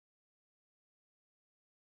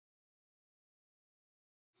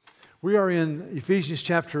We are in Ephesians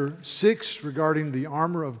chapter 6 regarding the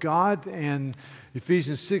armor of God, and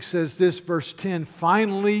Ephesians 6 says this, verse 10,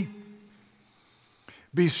 "Finally,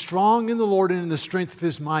 be strong in the Lord and in the strength of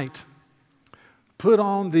His might. Put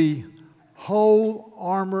on the whole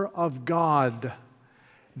armor of God,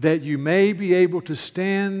 that you may be able to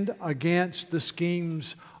stand against the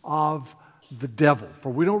schemes of the devil.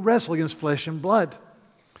 For we don't wrestle against flesh and blood,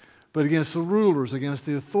 but against the rulers, against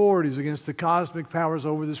the authorities, against the cosmic powers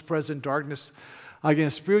over this present darkness,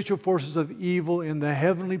 against spiritual forces of evil in the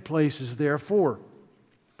heavenly places. Therefore,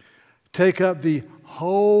 take up the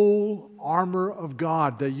whole armor of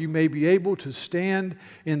God, that you may be able to stand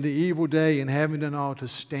in the evil day, and having done all, to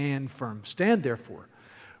stand firm. Stand, therefore,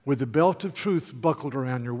 with the belt of truth buckled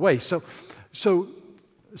around your waist." So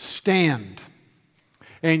stand.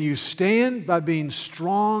 And you stand by being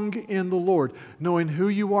strong in the Lord, knowing who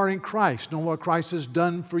you are in Christ, knowing what Christ has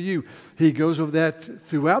done for you. He goes over that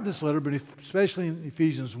throughout this letter, but especially in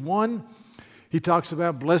Ephesians 1, he talks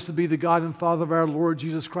about, "Blessed be the God and Father of our Lord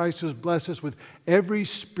Jesus Christ, who has blessed us with every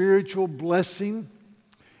spiritual blessing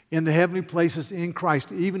in the heavenly places in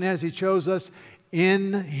Christ, even as He chose us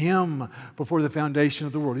in Him before the foundation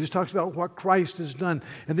of the world." He just talks about what Christ has done.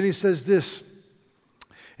 And then he says this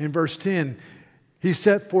in verse 10, "He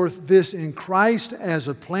set forth this in Christ as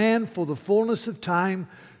a plan for the fullness of time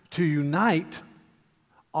to unite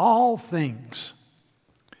all things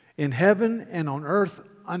in heaven and on earth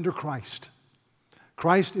under Christ."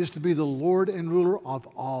 Christ is to be the Lord and ruler of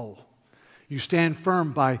all. You stand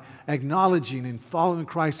firm by acknowledging and following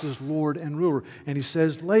Christ as Lord and ruler. And he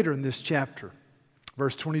says later in this chapter,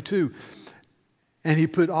 verse 22, "And He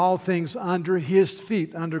put all things under His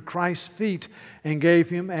feet," under Christ's feet, "and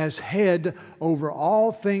gave Him as head over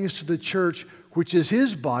all things to the church, which is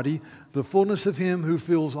His body, the fullness of Him who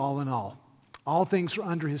fills all in all." All things are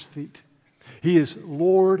under His feet. He is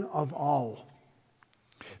Lord of all.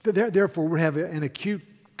 Therefore, we have an acute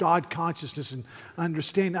God consciousness and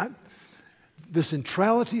understand the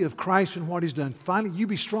centrality of Christ and what He's done. Finally, you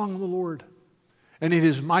be strong in the Lord and in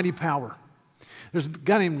His mighty power. There's a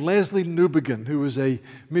guy named Leslie Newbigin who was a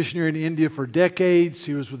missionary in India for decades.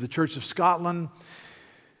 He was with the Church of Scotland.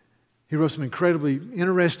 He wrote some incredibly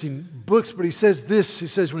interesting books, but he says this. He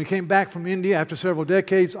says, when he came back from India after several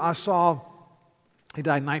decades, he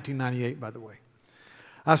died in 1998, by the way.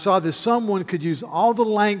 "I saw that someone could use all the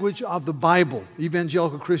language of the Bible,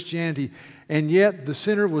 evangelical Christianity, and yet the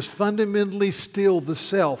sinner was fundamentally still the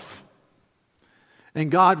self. And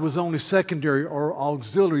God was only secondary or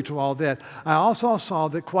auxiliary to all that. I also saw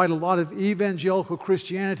that quite a lot of evangelical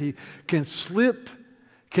Christianity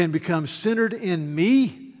can become centered in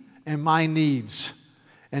me and my needs,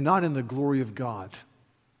 and not in the glory of God."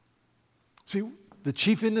 See, the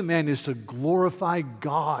chief end of man is to glorify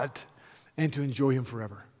God and to enjoy Him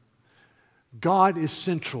forever. God is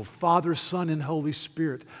central, Father, Son, and Holy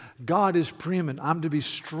Spirit. God is preeminent. I'm to be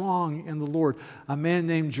strong in the Lord. A man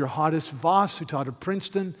named Geerhardus Vos, who taught at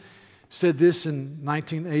Princeton, said this in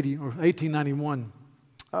 1891.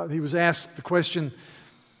 He was asked the question,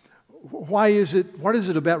 what is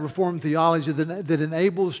it about Reformed theology that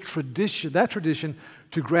enables that tradition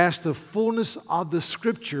to grasp the fullness of the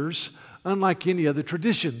Scriptures, unlike any other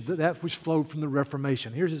tradition, that which flowed from the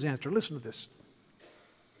Reformation? Here's his answer. Listen to this.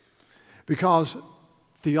 "Because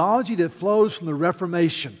theology that flows from the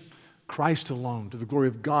Reformation, Christ alone, to the glory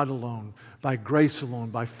of God alone, by grace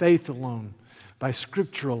alone, by faith alone, by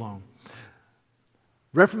Scripture alone.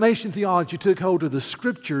 Reformation theology took hold of the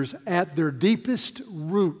Scriptures at their deepest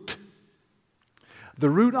root. The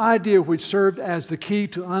root idea which served as the key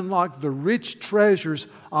to unlock the rich treasures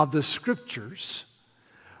of the Scriptures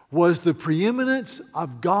was the preeminence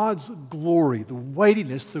of God's glory, the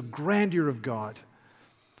weightiness, the grandeur of God,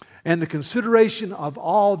 and the consideration of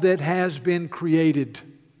all that has been created.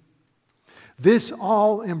 This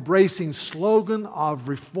all-embracing slogan of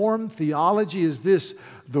Reformed theology is this: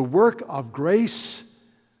 the work of grace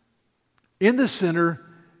in the sinner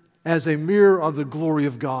as a mirror of the glory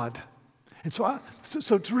of God." And so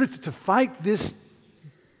to fight this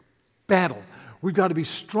battle, we've got to be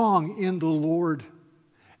strong in the Lord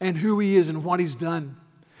and who He is and what He's done.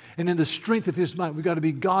 And in the strength of His might, we've got to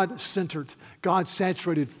be God-centered,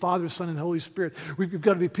 God-saturated, Father, Son, and Holy Spirit. We've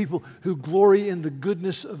got to be people who glory in the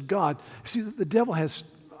goodness of God. See, the devil has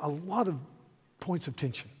a lot of points of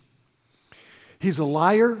tension. He's a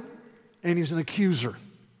liar and he's an accuser.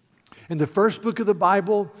 In the first book of the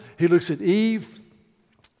Bible, he looks at Eve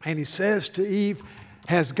and he says to Eve,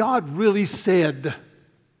 "Has God really said?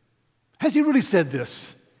 Has He really said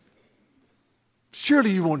this?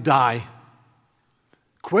 Surely you won't die."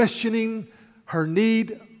 Questioning her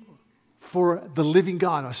need for the living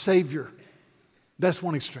God, a Savior. That's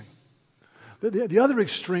one extreme. The other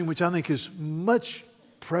extreme, which I think is much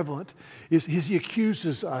prevalent, is he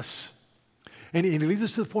accuses us. And he leads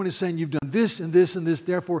us to the point of saying, you've done this and this and this,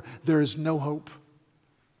 therefore there is no hope.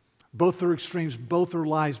 Both are extremes, both are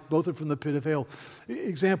lies, both are from the pit of hell.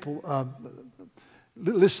 Example,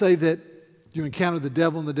 let's say that you encounter the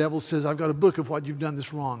devil and the devil says, I've got a book of what you've done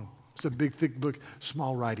this wrong. It's a big, thick book,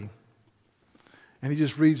 small writing. And he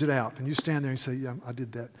just reads it out. And you stand there and say, yeah, I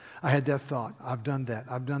did that. I had that thought. I've done that.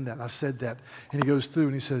 I've done that. I've said that. And he goes through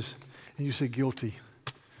and he says, and you say guilty.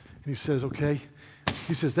 And he says, okay.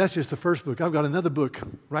 He says, that's just the first book. I've got another book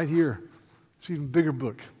right here. It's an even bigger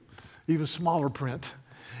book, even smaller print.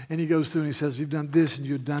 And he goes through and he says, you've done this and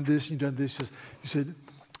you've done this and you've done this. You said,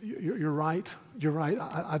 you're right. You're right.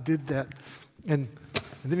 I did that. And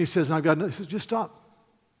then he says, and I've got another. He says, just stop.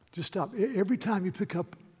 Just stop. Every time you pick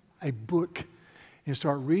up a book and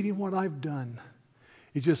start reading what I've done,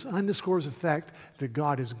 it just underscores the fact that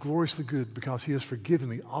God is gloriously good because he has forgiven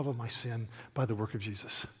me all of my sin by the work of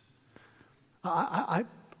Jesus. I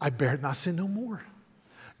bear my sin no more.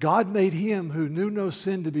 God made him who knew no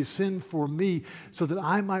sin to be sin for me so that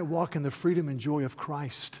I might walk in the freedom and joy of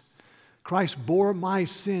Christ. Christ bore my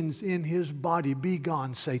sins in his body. Be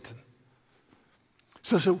gone, Satan.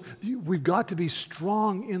 So we've got to be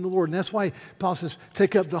strong in the Lord. And that's why Paul says,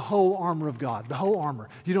 take up the whole armor of God, the whole armor.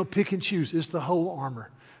 You don't pick and choose. It's the whole armor.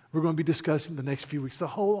 We're going to be discussing the next few weeks, the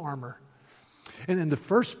whole armor. And then the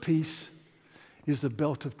first piece is the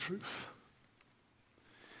belt of truth.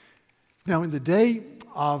 Now, in the day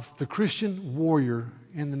of the Christian warrior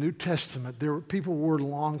in the New Testament, people wore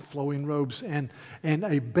long flowing robes, and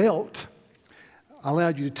a belt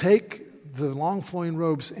allowed you to take the long flowing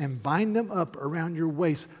robes and bind them up around your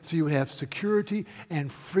waist so you would have security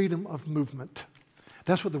and freedom of movement.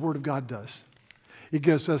 That's what the Word of God does. It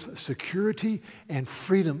gives us security and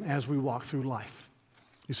freedom as we walk through life.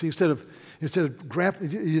 You see, instead of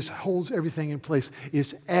grappling, it just holds everything in place.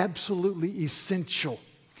 It's absolutely essential.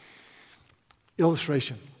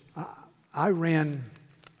 Illustration. I ran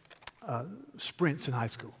sprints in high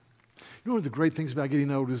school. You know, one of the great things about getting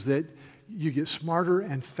old is that you get smarter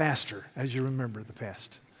and faster as you remember the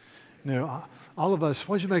past. You know, all of us,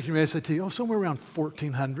 what did you make your SAT? Oh, somewhere around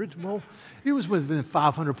 1,400. Well, it was within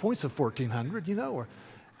 500 points of 1,400, you know. Or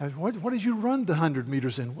what did you run the 100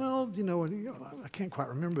 meters in? Well, you know, I can't quite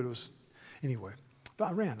remember. It was, anyway. But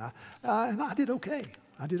I ran. And I did okay.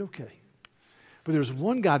 I did okay. But there was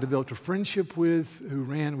one guy I developed a friendship with we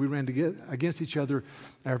ran against each other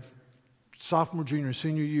our sophomore, junior, and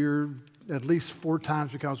senior year at least 4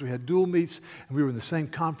 times because we had dual meets and we were in the same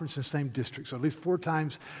conference and same district. So at least 4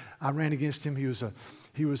 times I ran against him. He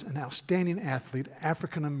was an outstanding athlete,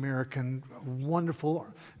 African-American, wonderful,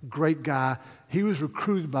 great guy. He was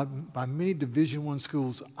recruited by many Division I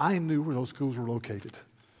schools. I knew where those schools were located.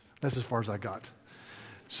 That's as far as I got.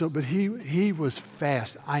 So, but he was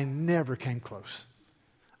fast. I never came close.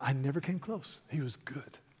 I never came close. He was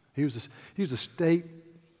good. He was a state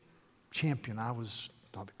champion. I was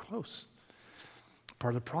not close.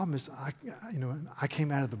 Part of the problem is I came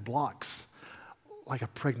out of the blocks like a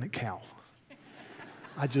pregnant cow.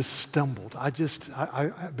 I just stumbled.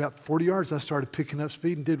 About 40 yards, I started picking up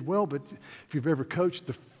speed and did well. But if you've ever coached,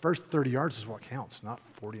 the first 30 yards is what counts, not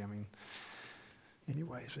 40. I mean,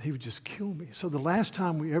 anyways, he would just kill me. So the last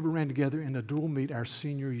time we ever ran together in a dual meet, our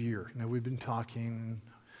senior year, we've been talking,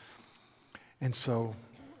 and so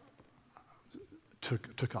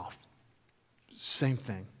took off. Same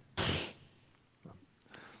thing.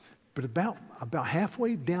 But about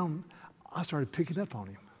halfway down, I started picking up on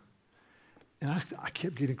him. And I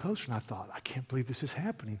kept getting closer, and I thought, I can't believe this is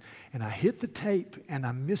happening. And I hit the tape, and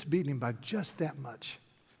I missed beating him by just that much.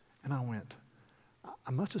 And I went,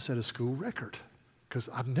 I must have set a school record, because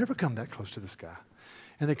I've never come that close to this guy.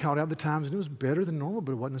 And they called out the times, and it was better than normal,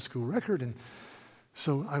 but it wasn't a school record. And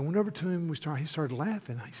so I went over to him, he started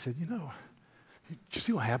laughing. He said, did you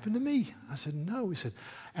see what happened to me? I said, no. He said,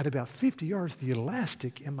 at about 50 yards, the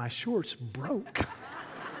elastic in my shorts broke.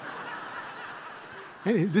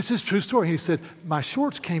 And this is a true story. He said, my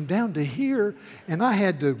shorts came down to here, and I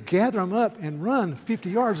had to gather them up and run 50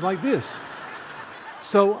 yards like this.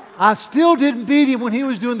 So I still didn't beat him when he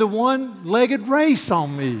was doing the one-legged race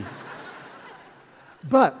on me.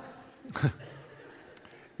 But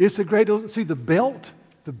it's a great, see, the belt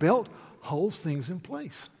holds things in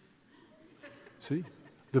place. See,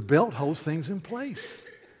 the belt holds things in place.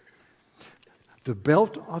 The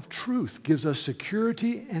belt of truth gives us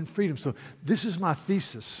security and freedom. So this is my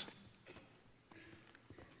thesis.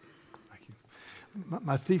 Thank you.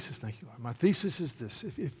 My thesis, thank you, Lord. My thesis is this.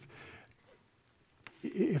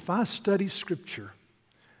 If I study Scripture,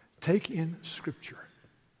 take in Scripture,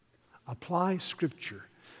 apply Scripture,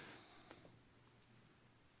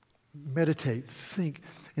 meditate, think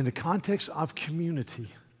in the context of community,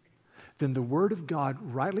 then the Word of God,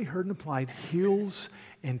 rightly heard and applied, heals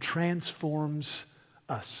and transforms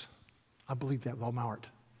us. I believe that with all my heart.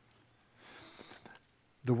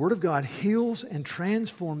 The Word of God heals and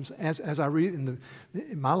transforms, as I read it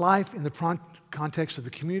in my life, in the context of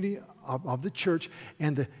the community, of the church,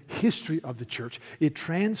 and the history of the church. It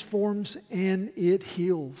transforms and it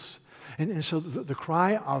heals. And so the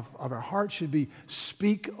cry of our heart should be,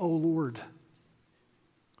 speak, O Lord.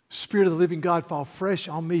 Spirit of the living God, fall fresh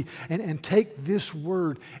on me and take this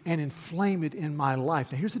word and inflame it in my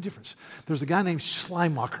life. Now, here's the difference. There's a guy named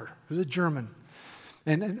Schleiermacher, who's a German.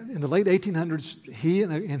 And in the late 1800s, he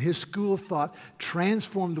and his school of thought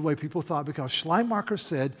transformed the way people thought, because Schleiermacher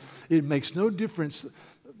said it makes no difference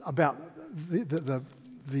about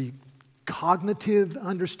the cognitive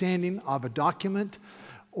understanding of a document,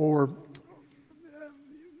 or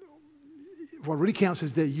what really counts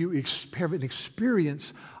is that you have an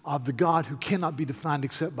experience of the God who cannot be defined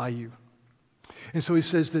except by you. And so he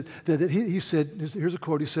says that he said, here's a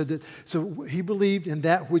quote, he said that, so he believed in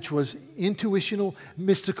that which was intuitional,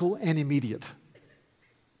 mystical, and immediate.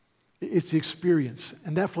 It's the experience.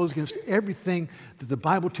 And that flows against everything that the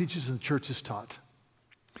Bible teaches and the church has taught.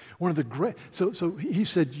 One of the great, so he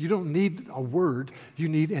said, you don't need a word, you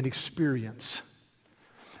need an experience.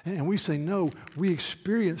 And we say, no, we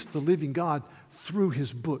experience the living God through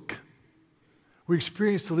His book. We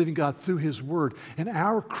experience the living God through His Word. And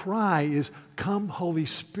our cry is, come Holy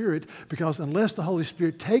Spirit, because unless the Holy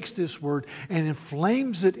Spirit takes this Word and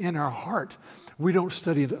inflames it in our heart, we don't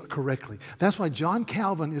study it correctly. That's why John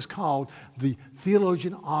Calvin is called the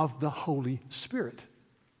theologian of the Holy Spirit.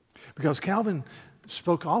 Because Calvin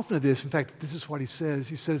spoke often of this. In fact, this is what he says.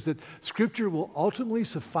 He says that Scripture will ultimately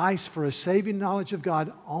suffice for a saving knowledge of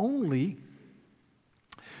God only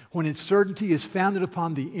when its certainty is founded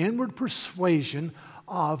upon the inward persuasion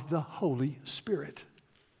of the Holy Spirit.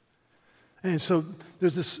 And so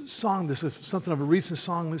there's this song, this is something of a recent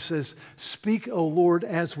song that says, speak, O Lord,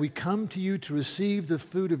 as we come to you to receive the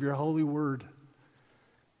food of your holy word.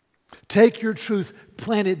 Take your truth,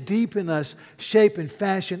 plant it deep in us, shape and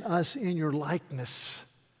fashion us in your likeness.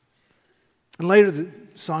 And later the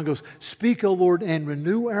song goes, speak, O Lord, and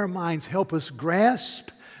renew our minds. Help us grasp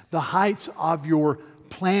the heights of your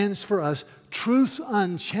plans for us, truths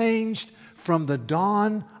unchanged from the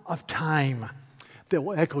dawn of time that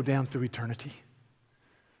will echo down through eternity.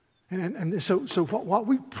 And so what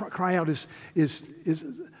we cry out is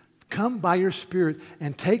come by your Spirit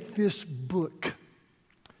and take this book,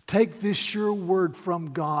 take this sure word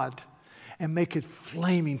from God, and make it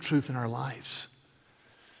flaming truth in our lives.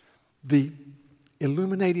 The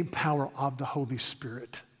illuminating power of the Holy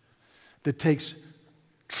Spirit that takes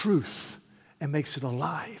truth and makes it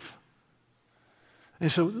alive.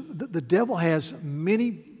 And so the devil has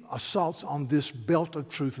many assaults on this belt of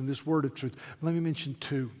truth and this word of truth. Let me mention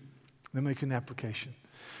two. Let me make an application.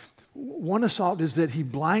 One assault is that he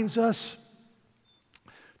blinds us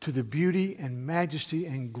to the beauty and majesty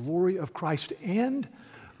and glory of Christ and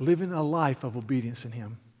living a life of obedience in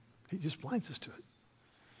Him. He just blinds us to it.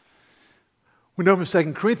 We know from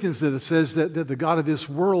 2 Corinthians that it says that the God of this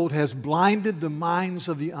world has blinded the minds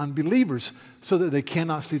of the unbelievers so that they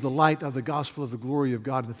cannot see the light of the gospel of the glory of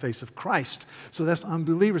God in the face of Christ. So that's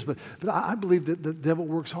unbelievers. But I believe that the devil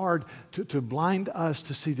works hard to blind us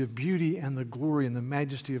to see the beauty and the glory and the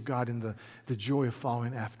majesty of God and the joy of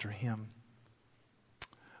following after Him.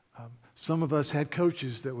 Some of us had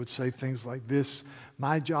coaches that would say things like this: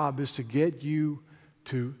 my job is to get you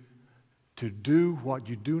to do what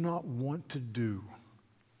you do not want to do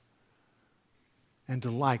and to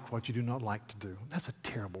like what you do not like to do. That's a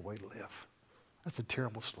terrible way to live. That's a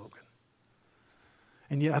terrible slogan.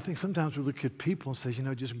 And yet I think sometimes we look at people and say,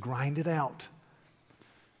 just grind it out.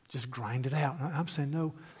 Just grind it out. And I'm saying,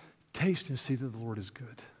 no, taste and see that the Lord is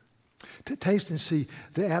good. Taste and see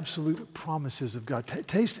the absolute promises of God.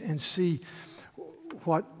 Taste and see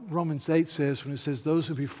what Romans 8 says when it says, those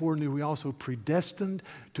who before knew we also predestined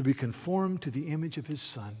to be conformed to the image of His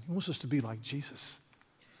Son. He wants us to be like Jesus.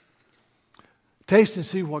 Taste and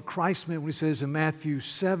see what Christ meant when He says in Matthew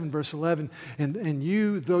 7, verse 11, and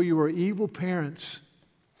you, though you are evil parents,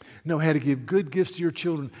 know how to give good gifts to your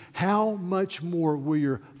children, how much more will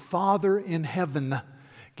your Father in heaven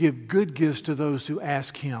give good gifts to those who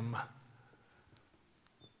ask Him?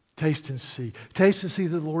 Taste and see. Taste and see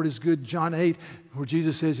that the Lord is good. John 8, where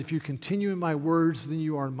Jesus says, if you continue in my words, then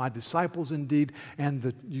you are my disciples indeed,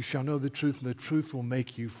 and you shall know the truth, and the truth will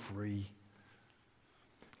make you free.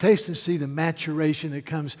 Taste and see the maturation that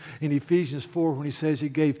comes in Ephesians 4 when he says he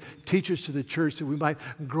gave teachers to the church that we might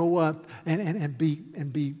grow up and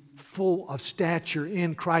be full of stature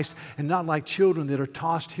in Christ and not like children that are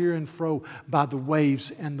tossed here and fro by the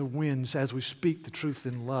waves and the winds as we speak the truth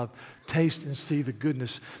in love. Taste and see the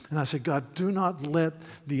goodness. And I said, God, do not let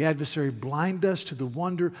the adversary blind us to the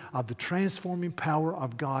wonder of the transforming power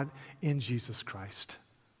of God in Jesus Christ.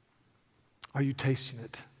 Are you tasting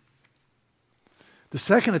it? The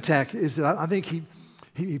second attack is that I think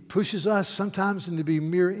he pushes us sometimes into be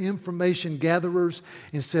mere information gatherers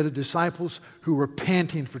instead of disciples who are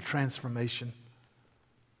panting for transformation.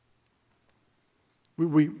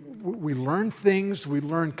 We learn things, we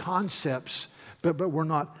learn concepts, but we're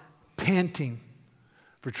not panting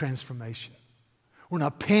for transformation. We're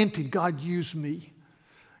not panting, God use me.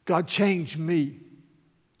 God change me.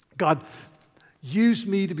 God use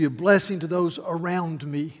me to be a blessing to those around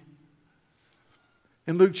me.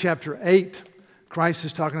 In Luke chapter 8, Christ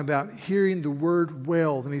is talking about hearing the word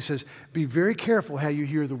well. And he says, be very careful how you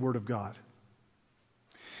hear the word of God.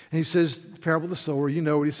 And he says, the parable of the sower, you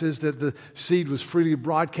know it. He says that the seed was freely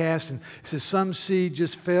broadcast. And he says some seed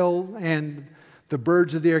just fell and the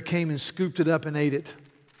birds of the air came and scooped it up and ate it.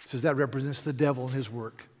 He says that represents the devil and his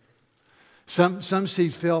work. Some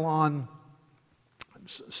seed fell on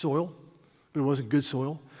soil, but it wasn't good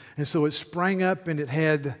soil. And so it sprang up and it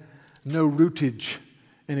had no rootage.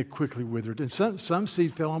 And it quickly withered. And some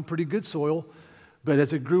seed fell on pretty good soil, but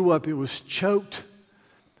as it grew up, it was choked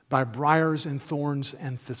by briars and thorns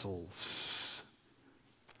and thistles.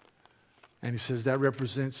 And he says that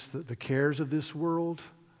represents the cares of this world,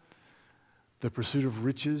 the pursuit of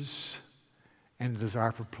riches, and the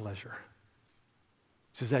desire for pleasure.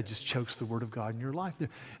 He says that just chokes the word of God in your life.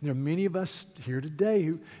 There are many of us here today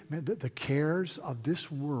who, the cares of this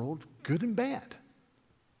world, good and bad,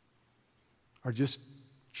 are just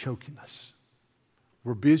choking us.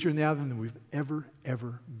 We're busier now than we've ever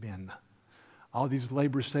been. All these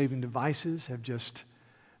labor-saving devices have just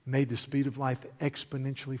made the speed of life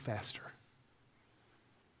exponentially faster.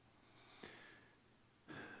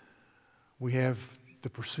 We have the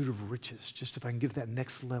pursuit of riches, just if I can get to that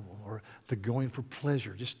next level, or the going for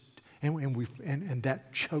pleasure, and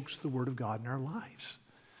that chokes the word of God in our lives.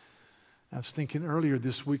 I was thinking earlier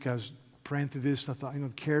this week, I was praying through this, I thought, the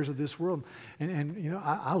cares of this world. And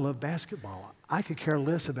I love basketball. I could care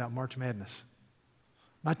less about March Madness.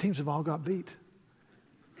 My teams have all got beat.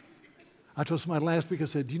 I told somebody last week, I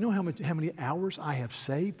said, do you know how many hours I have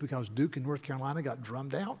saved because Duke and North Carolina got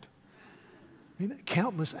drummed out?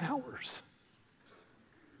 Countless hours.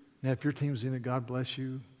 Now, if your team's in it, God bless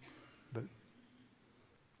you. But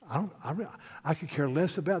I could care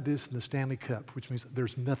less about this than the Stanley Cup, which means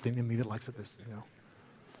there's nothing in me that likes this,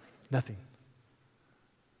 Nothing.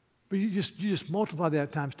 But you just multiply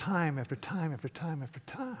that times time after time after time after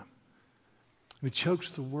time. And it chokes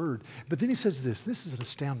the word. But then he says this. This is an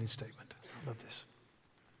astounding statement. I love this.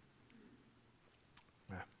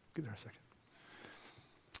 Get there a second.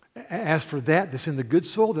 As for that's in the good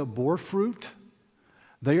soil that bore fruit,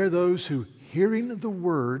 they are those who, hearing the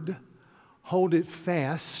word, hold it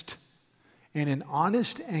fast in an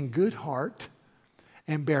honest and good heart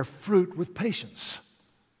and bear fruit with patience.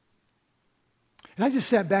 And I just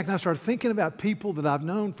sat back and I started thinking about people that I've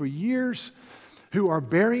known for years who are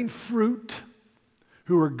bearing fruit,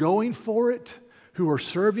 who are going for it, who are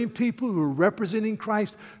serving people, who are representing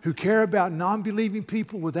Christ, who care about non-believing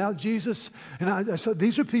people without Jesus. And I said,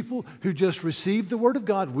 these are people who just receive the Word of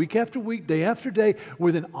God week after week, day after day,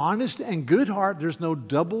 with an honest and good heart. There's no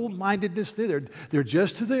double-mindedness there. They're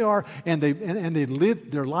just who they are, and they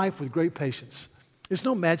live their life with great patience. There's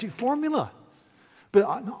no magic formula. But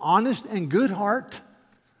an honest and good heart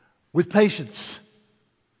with patience.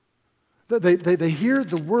 They hear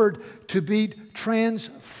the word to be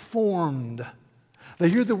transformed. They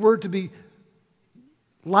hear the word to be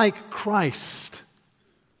like Christ.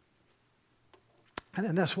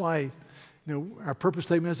 And that's why our purpose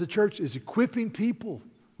statement as a church is equipping people.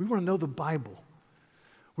 We want to know the Bible.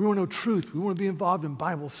 We want to know truth. We want to be involved in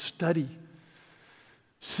Bible study,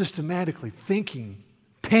 systematically, thinking,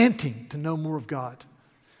 panting to know more of God.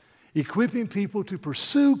 Equipping people to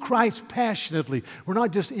pursue Christ passionately. We're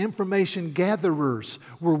not just information gatherers.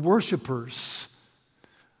 We're worshipers.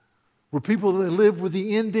 We're people that live with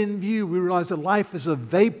the end in view. We realize that life is a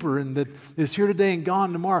vapor and that it's here today and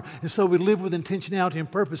gone tomorrow. And so we live with intentionality and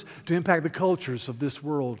purpose to impact the cultures of this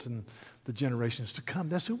world and the generations to come.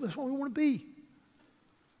 That's what we want to be.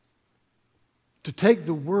 To take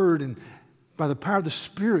the Word and by the power of the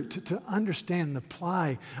Spirit to understand and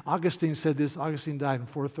apply. Augustine said this. Augustine died in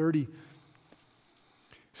 430.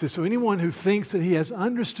 He says, so anyone who thinks that he has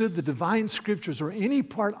understood the divine scriptures or any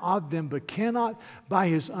part of them but cannot by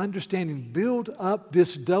his understanding build up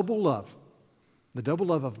this double love, the double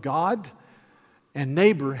love of God and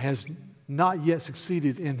neighbor, has not yet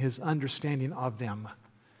succeeded in his understanding of them.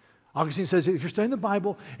 Augustine says, if you're studying the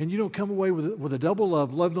Bible and you don't come away with a double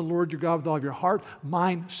love, loving the Lord your God with all of your heart,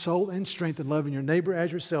 mind, soul, and strength, and loving your neighbor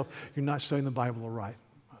as yourself, you're not studying the Bible right.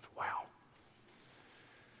 Wow.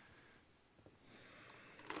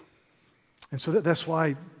 And so that's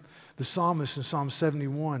why the psalmist in Psalm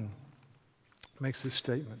 71 makes this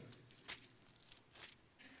statement.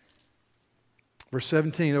 Verse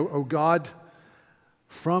 17, O God,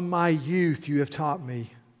 from my youth you have taught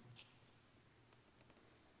me,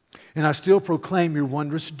 and I still proclaim your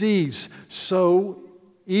wondrous deeds. So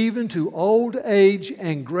even to old age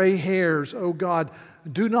and gray hairs, O God,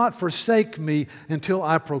 do not forsake me until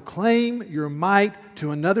I proclaim your might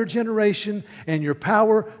to another generation and your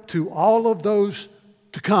power to all of those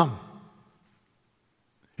to come.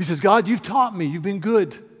 He says, God, you've taught me. You've been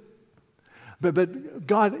good. But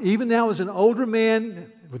God, even now as an older man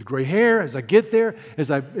with gray hair, as I get there, as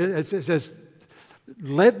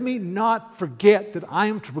let me not forget that I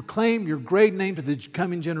am to proclaim your great name to the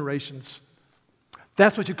coming generations.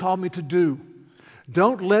 That's what you called me to do.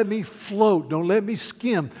 Don't let me float. Don't let me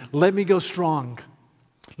skim. Let me go strong.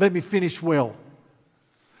 Let me finish well.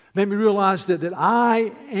 Let me realize that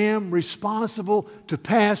I am responsible to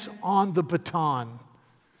pass on the baton.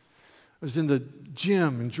 I was in the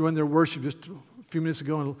gym enjoying their worship just a few minutes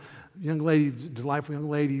ago, and a young lady, delightful young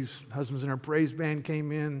ladies, husbands in our praise band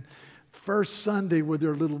came in. First Sunday with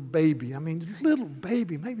their little baby. I mean, little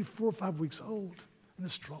baby, maybe 4 or 5 weeks old, in the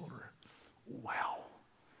stroller. Wow.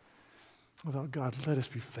 I thought, God, let us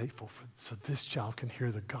be faithful so this child can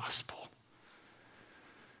hear the gospel.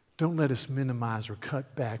 Don't let us minimize or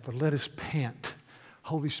cut back, but let us pant.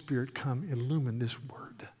 Holy Spirit, come illumine this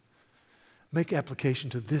word. Make application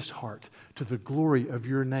to this heart, to the glory of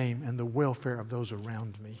your name and the welfare of those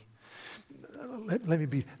around me. Let me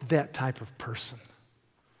be that type of person.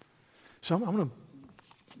 So I'm going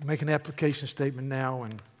to make an application statement now,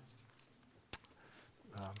 and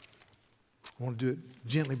I want to do it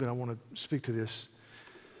gently, but I want to speak to this.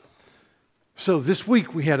 So this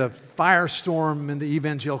week we had a firestorm in the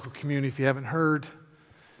evangelical community. If you haven't heard,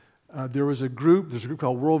 there's a group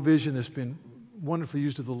called World Vision that's been wonderfully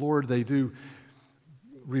used of the Lord. They do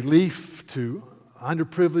relief to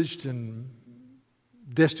underprivileged and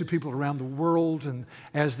destitute people around the world, and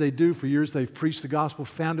as they do for years, they've preached the gospel,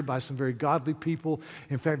 founded by some very godly people.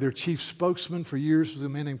 In fact, their chief spokesman for years was a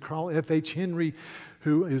man named Carl F.H. Henry,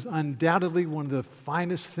 who is undoubtedly one of the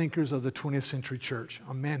finest thinkers of the 20th century church,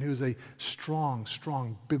 a man who is a strong,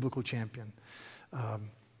 strong biblical champion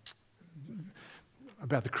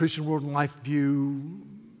about the Christian world and life view.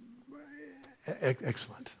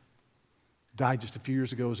 Excellent. Died just a few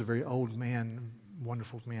years ago as a very old man,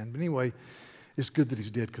 wonderful man. But anyway, it's good that he's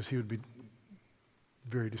dead because he would be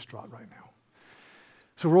very distraught right now.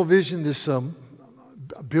 So World Vision, this $1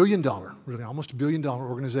 billion, really almost $1 billion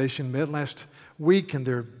organization, met last week, and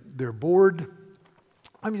their board,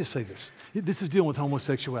 let me just say this. This is dealing with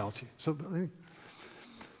homosexuality. So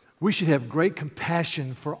we should have great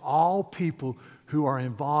compassion for all people who are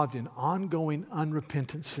involved in ongoing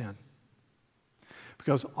unrepentant sin.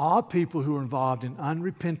 Because all people who are involved in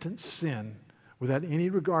unrepentant sin, without any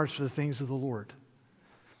regards for the things of the Lord,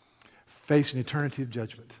 face an eternity of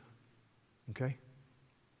judgment. Okay?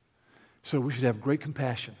 So we should have great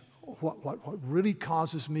compassion. What really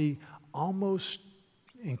causes me almost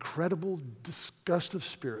incredible disgust of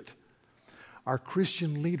spirit are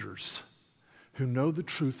Christian leaders who know the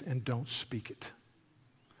truth and don't speak it,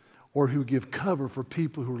 or who give cover for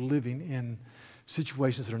people who are living in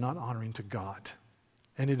situations that are not honoring to God.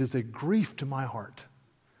 And it is a grief to my heart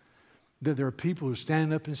that there are people who are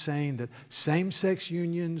standing up and saying that same-sex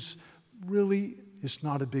unions really is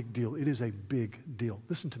not a big deal. It is a big deal.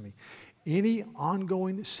 Listen to me. Any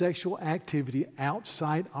ongoing sexual activity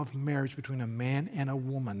outside of marriage between a man and a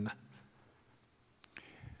woman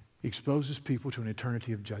exposes people to an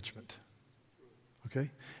eternity of judgment.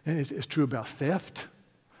 Okay? And it's true about theft.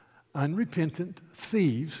 Unrepentant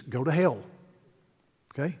thieves go to hell.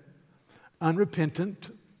 Okay?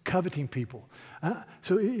 Unrepentant, coveting people. But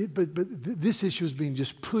this issue is being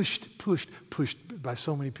just pushed by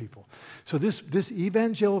so many people. So this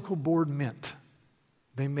evangelical board met,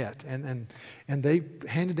 and they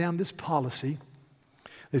handed down this policy.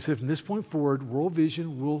 They said from this point forward, World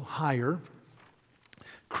Vision will hire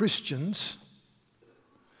Christians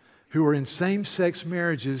who are in same-sex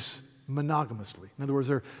marriages monogamously. In other words,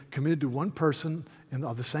 they're committed to one person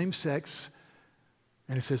of the same sex,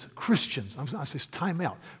 And it says Christians. I says, time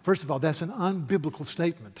out. First of all, that's an unbiblical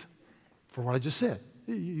statement for what I just said.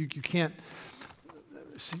 You can't,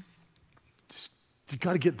 see, you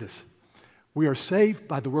got to get this. We are saved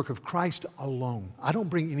by the work of Christ alone. I don't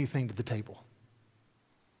bring anything to the table.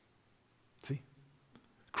 See?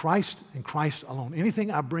 Christ and Christ alone.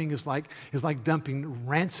 Anything I bring is like dumping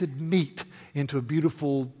rancid meat into a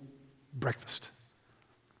beautiful breakfast.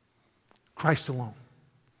 Christ alone.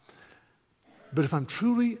 But if I'm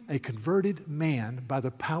truly a converted man by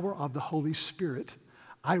the power of the Holy Spirit,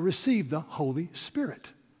 I receive the Holy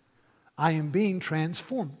Spirit. I am being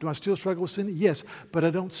transformed. Do I still struggle with sin? Yes, but I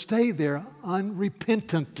don't stay there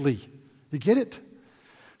unrepentantly. You get it?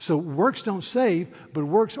 So works don't save, but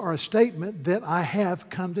works are a statement that I have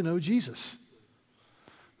come to know Jesus.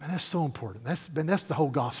 Man, that's so important. That's the whole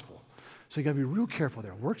gospel. So you got to be real careful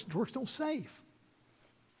there. Works don't save.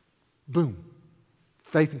 Boom.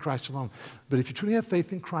 Faith in Christ alone. But if you truly have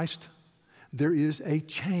faith in Christ, there is a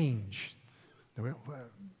change. Okay.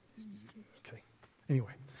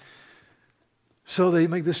 Anyway. So they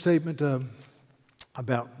make this statement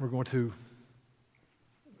about we're going to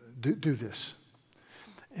do this.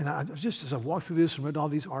 And as I walked through this and read all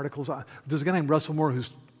these articles, there's a guy named Russell Moore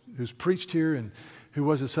who's preached here and who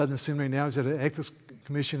was at Southern Seminary. Now he's at an ethics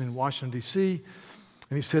commission in Washington, D.C.,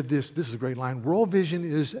 and he said this is a great line: world vision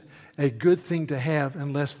is a good thing to have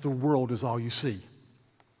unless the world is all you see.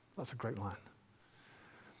 That's a great line.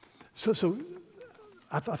 So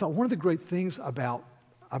I thought one of the great things about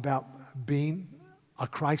being a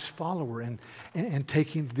Christ follower and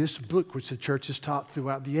taking this book, which the church has taught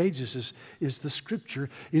throughout the ages, is the Scripture,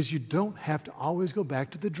 is you don't have to always go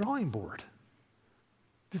back to the drawing board.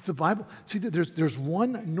 The Bible, see, there's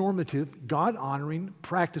one normative, God-honoring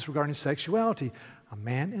practice regarding sexuality: a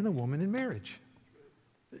man and a woman in marriage.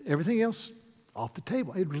 Everything else off the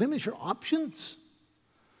table. It limits your options.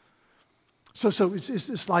 So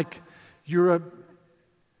it's like you're a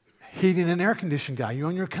heating and air conditioning guy. You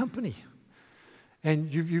own your company,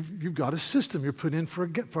 and you've got a system you're putting in for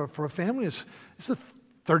a family. It's a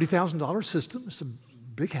 $30,000 system. It's a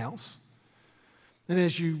big house, and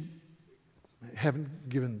as you haven't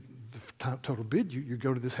given the total bid, you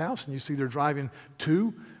go to this house and you see they're driving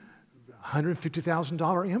two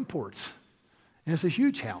 $150,000 imports. And it's a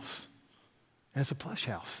huge house. And it's a plush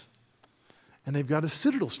house. And they've got a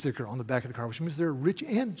Citadel sticker on the back of the car, which means they're rich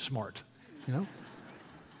and smart, you know?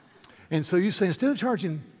 And so you say, instead of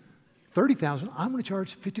charging $30,000, I'm going to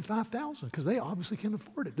charge $55,000 because they obviously can't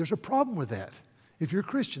afford it. There's a problem with that. If you're a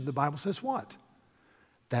Christian, the Bible says what?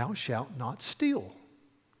 Thou shalt not steal.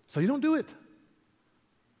 So you don't do it.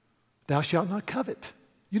 Thou shalt not covet.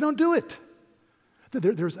 You don't do it.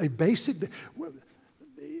 There's a basic,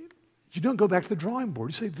 you don't go back to the drawing board.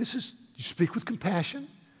 You say, you speak with compassion,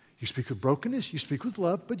 you speak with brokenness, you speak with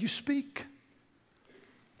love, but you speak.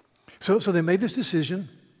 So they made this decision,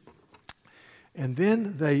 and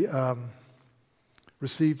then they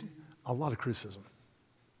received a lot of criticism.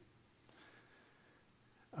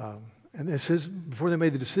 And it says, before they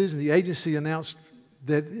made the decision, the agency announced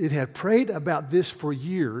that it had prayed about this for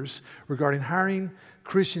years regarding hiring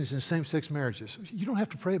Christians in same-sex marriages. You don't have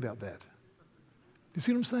to pray about that. You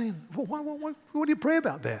see what I'm saying? Well, what do you pray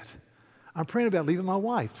about that? I'm praying about leaving my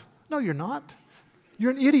wife. No, you're not. You're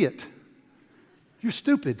an idiot. You're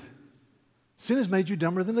stupid. Sin has made you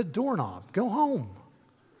dumber than a doorknob. Go home.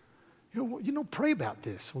 You don't pray about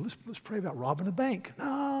this. Well, let's pray about robbing a bank.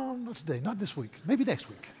 No, not today. Not this week. Maybe next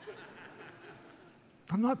week.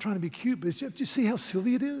 I'm not trying to be cute, but just see how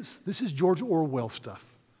silly it is. This is George Orwell stuff.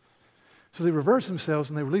 So they reversed themselves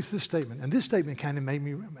and they released this statement. And this statement kind of made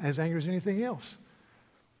me as angry as anything else.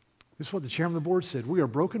 This is what the chairman of the board said: we are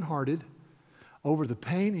brokenhearted over the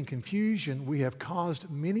pain and confusion we have caused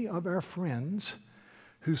many of our friends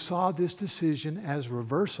who saw this decision as a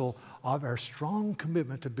reversal of our strong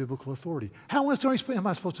commitment to biblical authority. How else am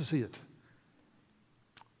I supposed to see it?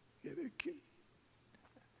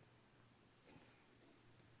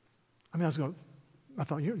 I mean, I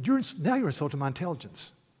thought, now you're insulting my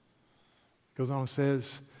intelligence. Goes on and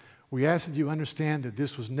says, we ask that you understand that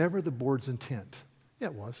this was never the board's intent. Yeah,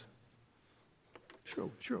 it was. Sure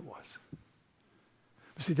it was.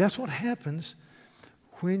 But see, that's what happens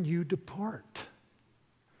when you depart.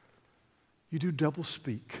 You do double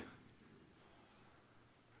speak.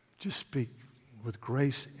 Just speak with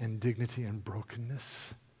grace and dignity and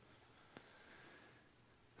brokenness.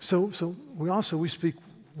 So we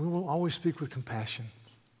will always speak with compassion.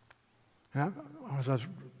 And as I was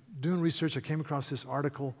doing research, I came across this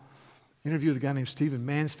article, interview with a guy named Stephen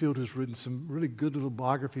Mansfield, who's written some really good little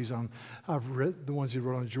biographies on. I've read the ones he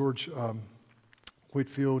wrote on George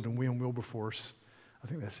Whitefield and William Wilberforce. I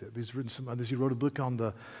think that's it. He's written some others. He wrote a book on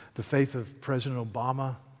the faith of President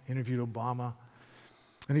Obama, interviewed Obama.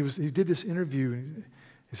 And he did this interview, and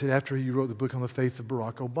he said after he wrote the book on the faith of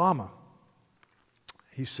Barack Obama,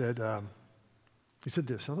 he said this.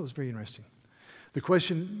 I thought it was very interesting. The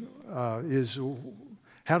question is,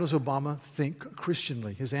 how does Obama think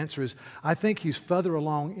Christianly? His answer is, I think he's further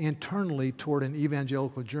along internally toward an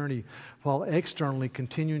evangelical journey while externally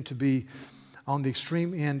continuing to be on the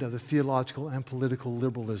extreme end of the theological and political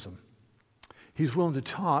liberalism. He's willing to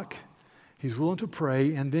talk, he's willing to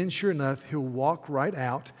pray, and then sure enough, he'll walk right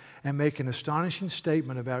out and make an astonishing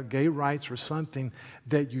statement about gay rights or something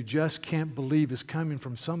that you just can't believe is coming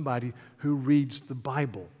from somebody who reads the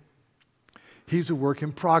Bible. He's a work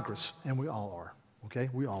in progress, and we all are. Okay,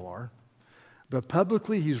 we all are. But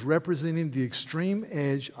publicly, he's representing the extreme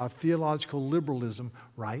edge of theological liberalism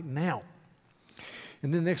right now.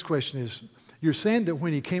 And then the next question is, you're saying that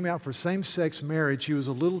when he came out for same-sex marriage, he was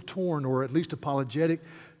a little torn or at least apologetic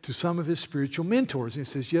to some of his spiritual mentors. And he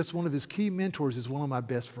says, yes, one of his key mentors is one of my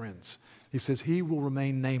best friends. He says he will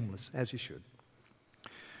remain nameless, as he should.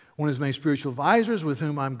 One of his main spiritual advisors, with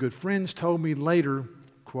whom I'm good friends, told me later,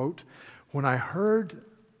 quote, when I heard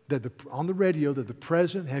that on the radio that the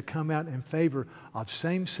president had come out in favor of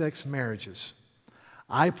same-sex marriages,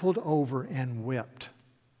 I pulled over and wept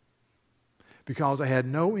because I had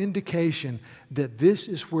no indication that this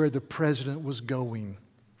is where the president was going.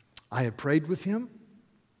 I had prayed with him.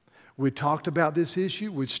 We talked about this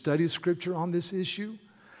issue. We'd studied Scripture on this issue.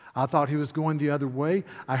 I thought he was going the other way.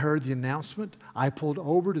 I heard the announcement. I pulled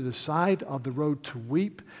over to the side of the road to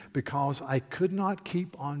weep because I could not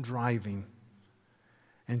keep on driving.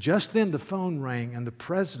 And just then the phone rang and the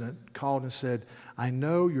president called and said, I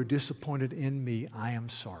know you're disappointed in me. I am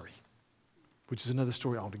sorry. Which is another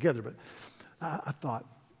story altogether. But I thought,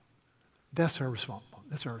 that's our response.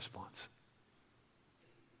 That's our response.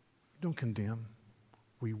 We don't condemn.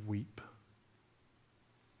 We weep.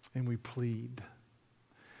 And we plead.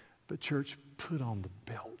 But church, put on the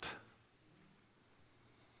belt.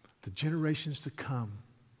 The generations to come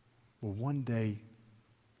will one day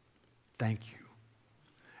thank you.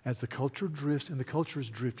 As the culture drifts, and the culture is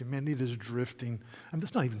drifting, man, it is drifting. I mean,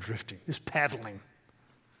 it's not even drifting, it's paddling.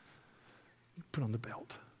 Put on the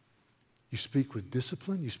belt. You speak with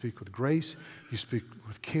discipline, you speak with grace, you speak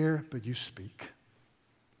with care, but you speak.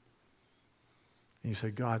 And you say,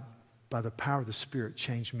 God, by the power of the Spirit,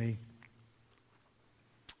 change me.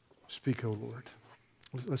 Speak, O Lord.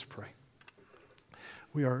 Let's pray.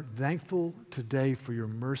 We are thankful today for your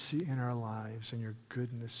mercy in our lives and your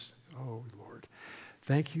goodness, oh Lord.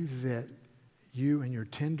 Thank you that you and your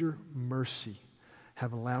tender mercy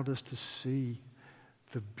have allowed us to see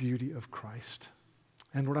the beauty of Christ.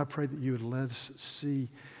 And Lord, I pray that you would let us see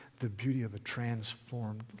the beauty of a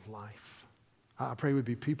transformed life. I pray we'd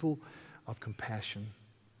be people of compassion,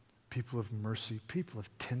 people of mercy, people of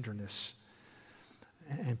tenderness,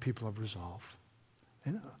 and people of resolve.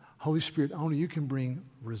 And Holy Spirit, only you can bring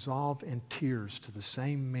resolve and tears to the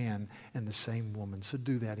same man and the same woman. So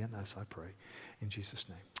do that in us, I pray. In Jesus'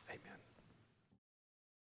 name.